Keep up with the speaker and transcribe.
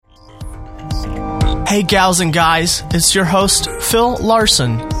Hey gals and guys, it's your host, Phil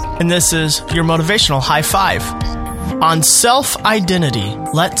Larson, and this is your Motivational High Five. On self-identity,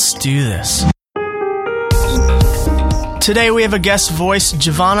 let's do this. Today we have a guest voice,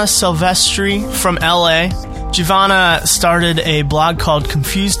 Giovanna Silvestri from LA. Giovanna started a blog called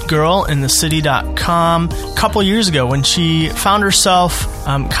ConfusedGirlInTheCity.com a couple years ago when she found herself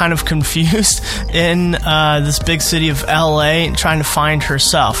kind of confused in this big city of LA trying to find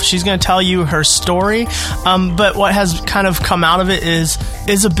herself. She's going to tell you her story, but what has kind of come out of it is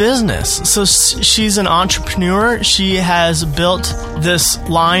a business. So she's an entrepreneur. She has built this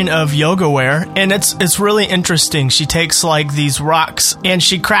line of yoga wear, and it's really interesting. She takes like these rocks and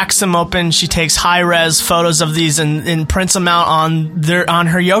she cracks them open. She takes high-res photos of these and prints them out on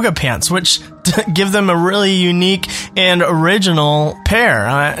her yoga pants, which give them a really unique and original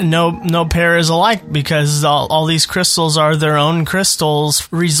pair. No pair is alike because all these crystals are their own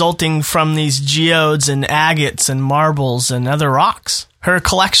crystals resulting from these geodes and agates and marbles and other rocks. Her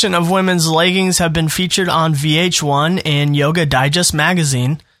collection of women's leggings have been featured on VH1 and Yoga Digest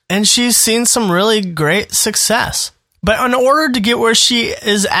magazine, and she's seen some really great success. But in order to get where she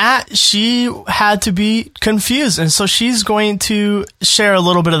is at, she had to be confused. And so she's going to share a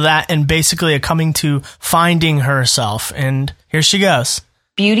little bit of that and basically a coming to finding herself. And here she goes.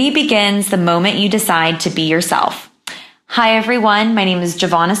 Beauty begins the moment you decide to be yourself. Hi, everyone. My name is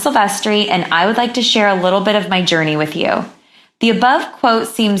Giovanna Silvestri, and I would like to share a little bit of my journey with you. The above quote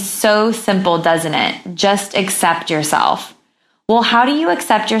seems so simple, doesn't it? Just accept yourself. Well, how do you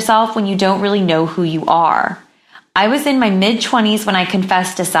accept yourself when you don't really know who you are? I was in my mid-20s when I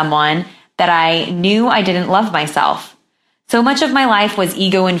confessed to someone that I knew I didn't love myself. So much of my life was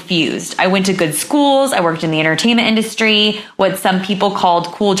ego-infused. I went to good schools. I worked in the entertainment industry, what some people called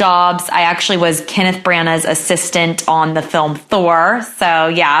cool jobs. I actually was Kenneth Branagh's assistant on the film Thor. So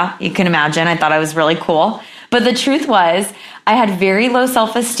yeah, you can imagine. I thought I was really cool. But the truth was, I had very low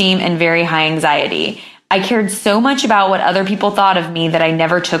self-esteem and very high anxiety. I cared so much about what other people thought of me that I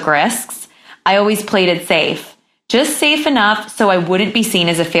never took risks. I always played it safe. Just safe enough so I wouldn't be seen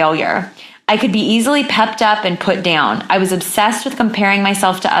as a failure. I could be easily pepped up and put down. I was obsessed with comparing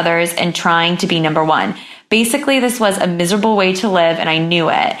myself to others and trying to be number one. Basically, this was a miserable way to live, and I knew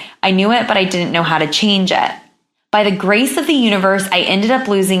it. But I didn't know how to change it. By the grace of the universe, I ended up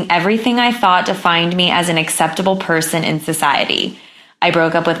losing everything I thought defined me as an acceptable person in society. I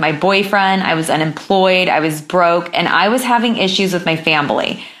broke up with my boyfriend, I was unemployed, I was broke, and I was having issues with my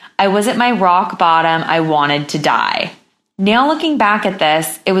family. I was at my rock bottom. I wanted to die. Now looking back at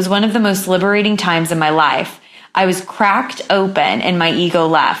this, it was one of the most liberating times in my life. I was cracked open and my ego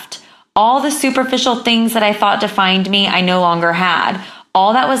left. All the superficial things that I thought defined me, I no longer had.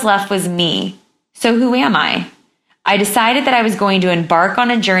 All that was left was me. So who am I? I decided that I was going to embark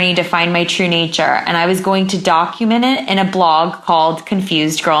on a journey to find my true nature, and I was going to document it in a blog called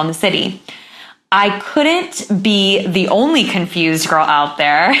Confused Girl in the City. I couldn't be the only confused girl out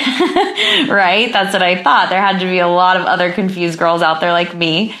there, right? That's what I thought. There had to be a lot of other confused girls out there like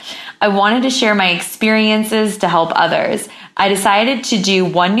me. I wanted to share my experiences to help others. I decided to do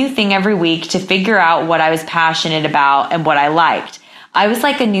one new thing every week to figure out what I was passionate about and what I liked. I was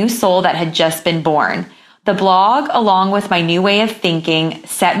like a new soul that had just been born. The blog, along with my new way of thinking,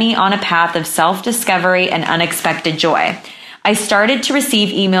 set me on a path of self-discovery and unexpected joy. I started to receive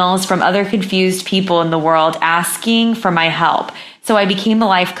emails from other confused people in the world asking for my help, so I became a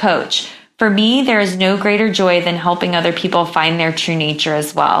life coach. For me, there is no greater joy than helping other people find their true nature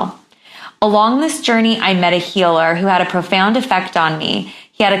as well. Along this journey, I met a healer who had a profound effect on me.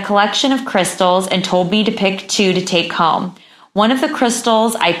 He had a collection of crystals and told me to pick 2 to take home. One of the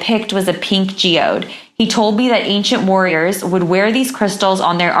crystals I picked was a pink geode. He told me that ancient warriors would wear these crystals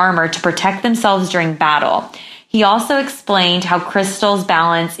on their armor to protect themselves during battle. He also explained how crystals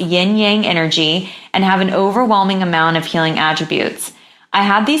balance yin-yang energy and have an overwhelming amount of healing attributes. I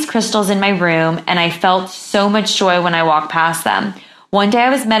had these crystals in my room, and I felt so much joy when I walked past them. One day I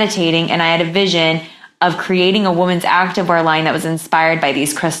was meditating, and I had a vision of creating a women's activewear line that was inspired by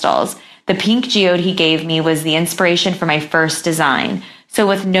these crystals. The pink geode he gave me was the inspiration for my first design. So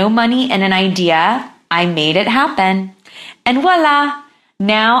with no money and an idea, I made it happen. And voila!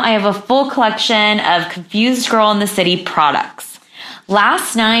 Now I have a full collection of Confused Girl in the City products.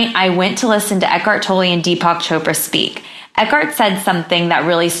 Last night, I went to listen to Eckhart Tolle and Deepak Chopra speak. Eckhart said something that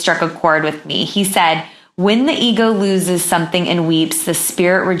really struck a chord with me. He said, "When the ego loses something and weeps, the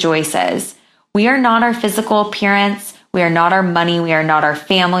spirit rejoices." We are not our physical appearance. We are not our money. We are not our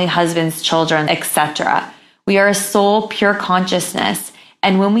family, husbands, children, etc. We are a soul, pure consciousness.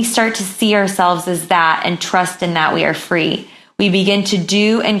 And when we start to see ourselves as that and trust in that, we are free. We begin to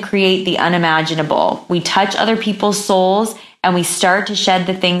do and create the unimaginable. We touch other people's souls and we start to shed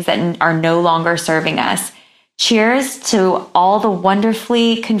the things that are no longer serving us. Cheers to all the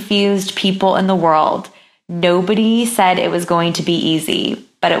wonderfully confused people in the world. Nobody said it was going to be easy,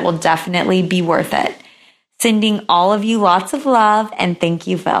 but it will definitely be worth it. Sending all of you lots of love, and thank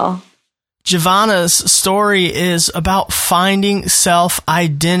you, Phil. Giovanna's story is about finding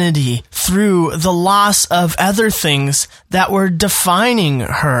self-identity through the loss of other things that were defining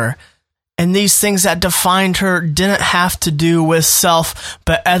her. And these things that defined her didn't have to do with self,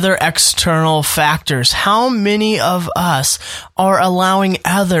 but other external factors. How many of us are allowing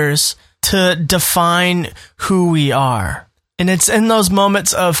others to define who we are? And it's in those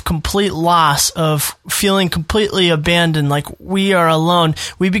moments of complete loss, of feeling completely abandoned, like we are alone,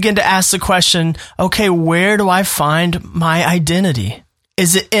 we begin to ask the question, okay, where do I find my identity?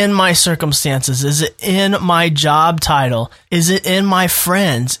 Is it in my circumstances? Is it in my job title? Is it in my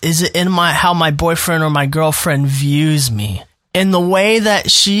friends? Is it in how my boyfriend or my girlfriend views me? And the way that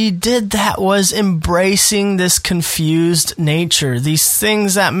she did that was embracing this confused nature, these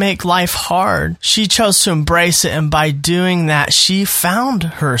things that make life hard. She chose to embrace it, and by doing that, she found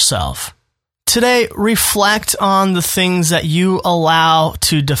herself. Today, reflect on the things that you allow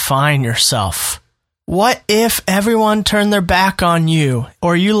to define yourself. What if everyone turned their back on you,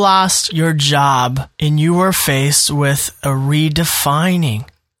 or you lost your job and you were faced with a redefining?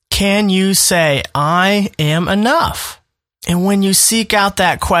 Can you say, I am enough? And when you seek out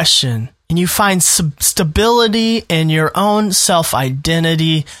that question and you find stability in your own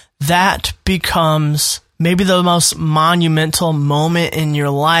self-identity, that becomes maybe the most monumental moment in your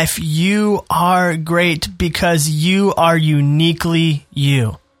life. You are great because you are uniquely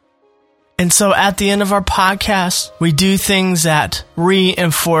you. And so at the end of our podcast, we do things that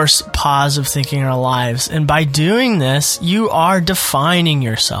reinforce positive thinking in our lives. And by doing this, you are defining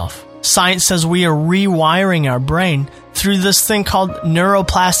yourself. Science says we are rewiring our brain through this thing called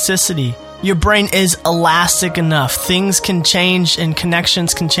neuroplasticity. Your brain is elastic enough. Things can change and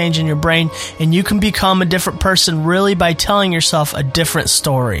connections can change in your brain, and you can become a different person really by telling yourself a different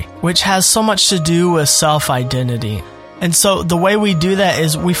story, which has so much to do with self-identity. And so the way we do that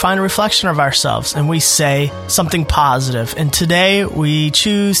is we find a reflection of ourselves and we say something positive. And today we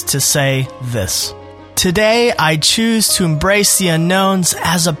choose to say this. Today, I choose to embrace the unknowns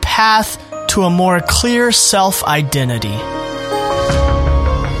as a path to a more clear self-identity.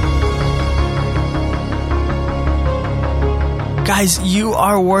 Guys, you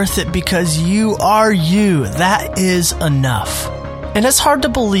are worth it because you are you. That is enough. And it's hard to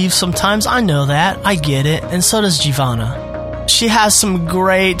believe sometimes. I know that. I get it. And so does Giovanna. She has some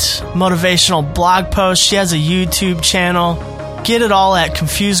great motivational blog posts. She has a YouTube channel. Get it all at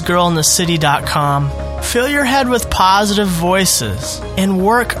confusedgirlinthecity.com. Fill your head with positive voices and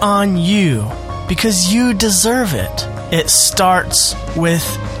work on you because you deserve it. It starts with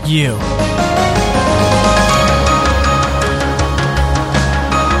you.